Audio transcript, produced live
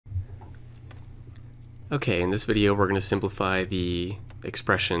Okay, in this video we're going to simplify the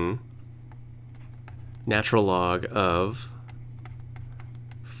expression natural log of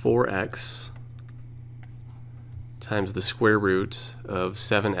 4x times the square root of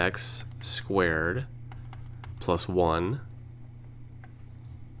 7x squared plus 1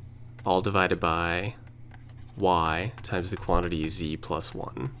 all divided by y times the quantity z plus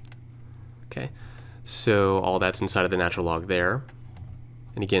 1. Okay, so all that's inside of the natural log there.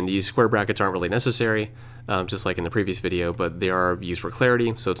 And again, these square brackets aren't really necessary, just like in the previous video, but they are used for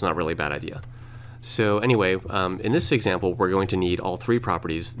clarity, so it's not really a bad idea. So anyway, in this example, we're going to need all three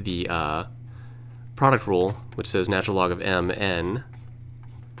properties. The product rule, which says natural log of mn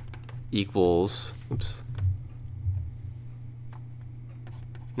equals,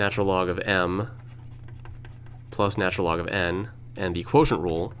 natural log of m plus natural log of n, and the quotient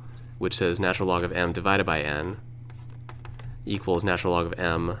rule, which says natural log of m divided by n equals natural log of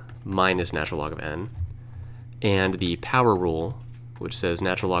m minus natural log of n, and the power rule, which says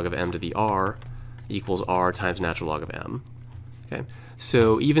natural log of m to the r equals r times natural log of m. Okay,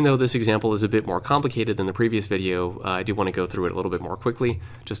 so even though this example is a bit more complicated than the previous video, I do want to go through it a little bit more quickly,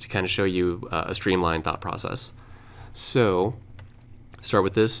 just to kind of show you a streamlined thought process. So start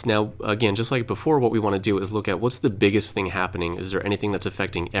with this. Now, again, just like before, what we want to do is look at what's the biggest thing happening. Is there anything that's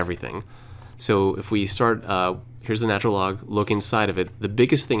affecting everything? So if we start, here's the natural log, look inside of it, the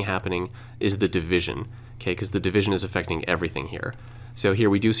biggest thing happening is the division, okay, because the division is affecting everything here. So here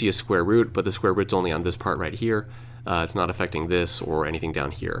we do see a square root, but the square root's only on this part right here. It's not affecting this or anything down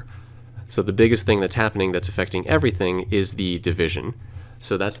here. So the biggest thing that's happening that's affecting everything is the division.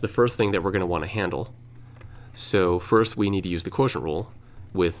 So that's the first thing that we're going to want to handle. So first we need to use the quotient rule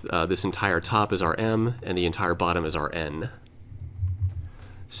with this entire top is our m and the entire bottom is our n.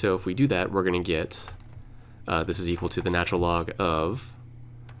 So if we do that, we're going to get, this is equal to the natural log of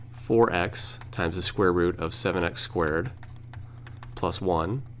 4x times the square root of 7x squared plus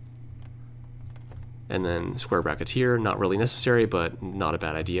 1. And then square brackets here, not really necessary, but not a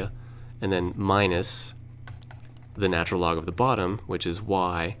bad idea. And then minus the natural log of the bottom, which is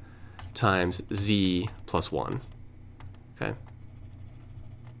y times z plus 1. Okay.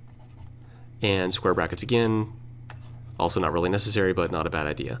 And square brackets again, also not really necessary, but not a bad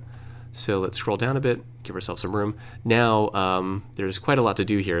idea. So let's scroll down a bit, give ourselves some room. Now, there's quite a lot to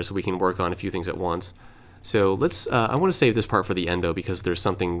do here, so we can work on a few things at once. So let's, I want to save this part for the end, though, because there's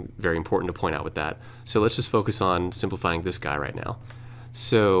something very important to point out with that. So let's just focus on simplifying this guy right now.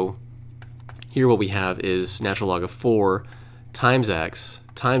 So here what we have is natural log of 4 times x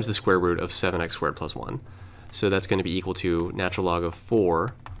times the square root of 7x squared plus 1. So that's going to be equal to natural log of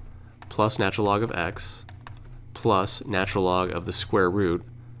 4 plus natural log of x plus natural log of the square root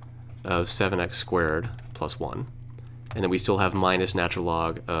of 7x squared plus 1. And then we still have minus natural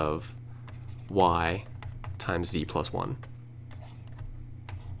log of y times z plus 1.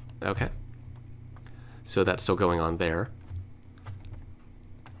 Okay. So that's still going on there.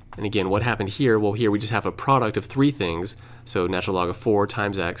 And again, what happened here? Well, here we just have a product of three things. So natural log of 4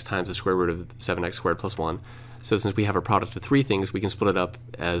 times x times the square root of 7x squared plus 1. So since we have a product of three things, we can split it up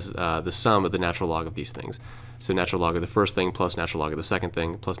as the sum of the natural log of these things. So natural log of the first thing plus natural log of the second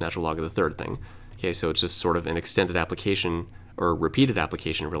thing plus natural log of the third thing. Okay, so it's just sort of an extended application, or repeated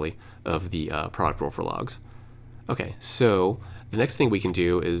application really, of the product rule for logs. Okay, so the next thing we can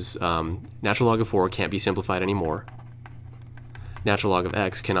do is natural log of 4 can't be simplified anymore. Natural log of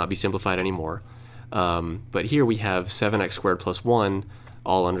x cannot be simplified anymore. But here we have 7x squared plus 1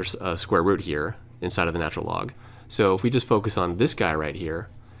 all under square root here inside of the natural log. So if we just focus on this guy right here,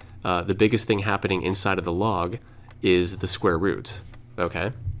 the biggest thing happening inside of the log is the square root.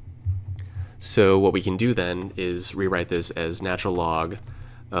 Okay? So what we can do then is rewrite this as natural log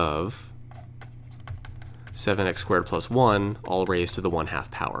of 7x squared plus 1 all raised to the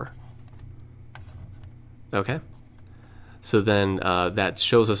 1/2 power. Okay? So then that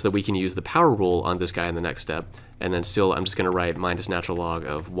shows us that we can use the power rule on this guy in the next step, and then still I'm just going to write minus natural log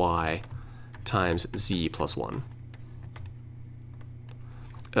of y times z plus 1.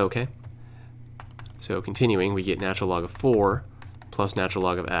 Okay, so continuing, we get natural log of 4 plus natural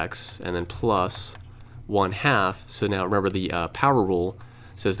log of x, and then plus 1/2. So now remember the power rule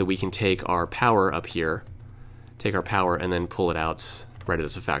says that we can take our power up here, take our power, and then pull it out, write it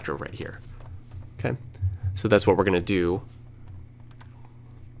as a factor right here. Okay. So that's what we're going to do.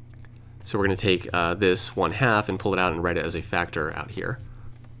 So we're going to take this 1/2 and pull it out and write it as a factor out here.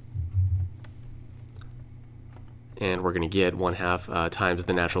 And we're going to get 1/2 times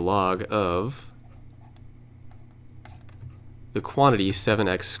the natural log of the quantity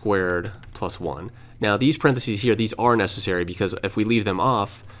 7x squared plus 1. Now these parentheses here, these are necessary because if we leave them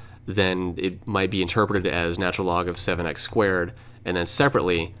off, then it might be interpreted as natural log of 7x squared, and then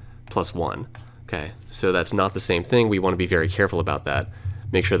separately plus 1. Okay, so that's not the same thing. We want to be very careful about that.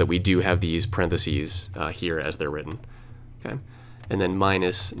 Make sure that we do have these parentheses here as they're written. Okay, and then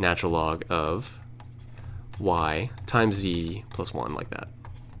minus natural log of y times z plus 1, like that.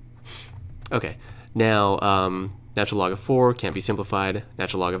 Okay, now natural log of 4 can't be simplified.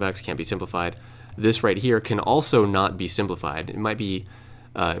 Natural log of x can't be simplified. This right here can also not be simplified. It might be,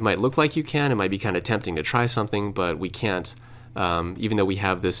 it might look like you can. It might be kind of tempting to try something, but we can't. Even though we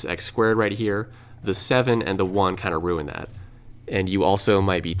have this x squared right here, the 7 and the 1 kind of ruin that. And you also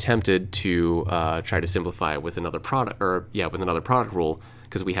might be tempted to try to simplify it with another product, or yeah, with another product rule,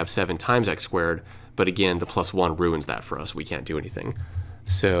 because we have 7 times x squared. But again, the plus 1 ruins that for us. We can't do anything.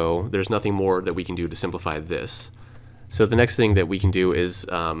 So there's nothing more that we can do to simplify this. So the next thing that we can do is,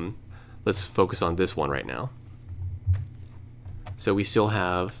 let's focus on this one right now. So we still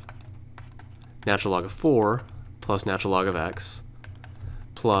have natural log of 4 plus natural log of x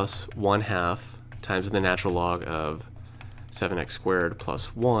plus 1/2 times the natural log of 7x squared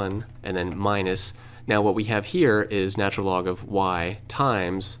plus 1, and then minus. Now what we have here is natural log of y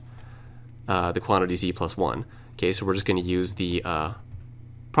times the quantity z plus 1. Okay, so we're just going to use the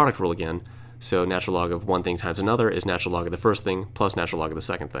product rule again. So natural log of one thing times another is natural log of the first thing plus natural log of the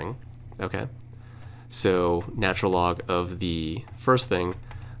second thing. Okay, so natural log of the first thing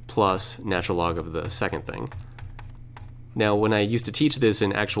plus natural log of the second thing. Now, when I used to teach this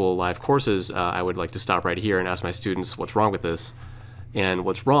in actual live courses, I would like to stop right here and ask my students what's wrong with this. And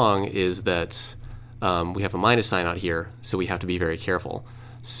what's wrong is that we have a minus sign out here, so we have to be very careful.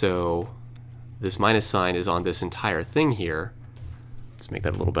 So this minus sign is on this entire thing here. Let's make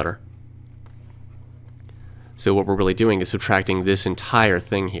that a little better. So what we're really doing is subtracting this entire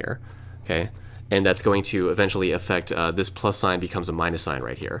thing here, okay? And that's going to eventually affect, this plus sign becomes a minus sign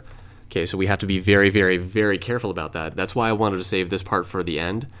right here. Okay, so we have to be very, very, very careful about that. That's why I wanted to save this part for the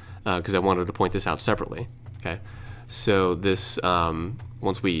end, because I wanted to point this out separately, okay? So this,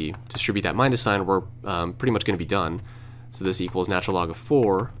 once we distribute that minus sign, we're pretty much going to be done. So this equals natural log of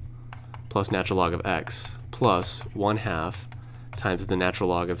 4 plus natural log of x plus 1/2 times the natural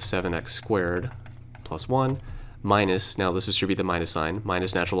log of 7x squared plus 1 minus, now let's distribute the minus sign,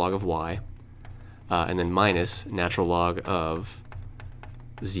 minus natural log of y, and then minus natural log of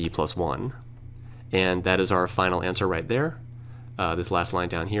z plus 1. And that is our final answer right there. This last line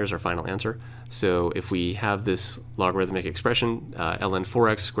down here is our final answer. So if we have this logarithmic expression, ln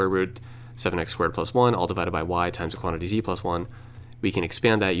 4x square root 7x squared plus 1, all divided by y times the quantity z plus 1, we can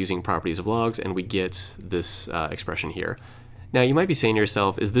expand that using properties of logs, and we get this expression here. Now you might be saying to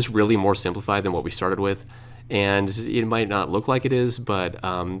yourself, is this really more simplified than what we started with? And it might not look like it is, but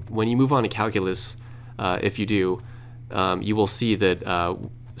when you move on to calculus, if you do, you will see that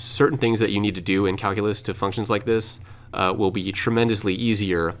certain things that you need to do in calculus to functions like this will be tremendously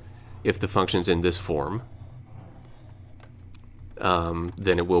easier if the function's in this form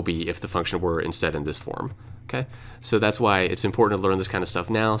than it will be if the function were instead in this form. Okay, so that's why it's important to learn this kind of stuff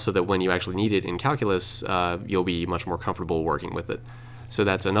now, so that when you actually need it in calculus, you'll be much more comfortable working with it. So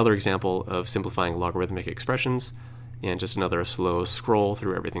that's another example of simplifying logarithmic expressions, and just another slow scroll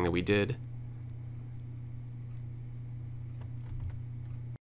through everything that we did.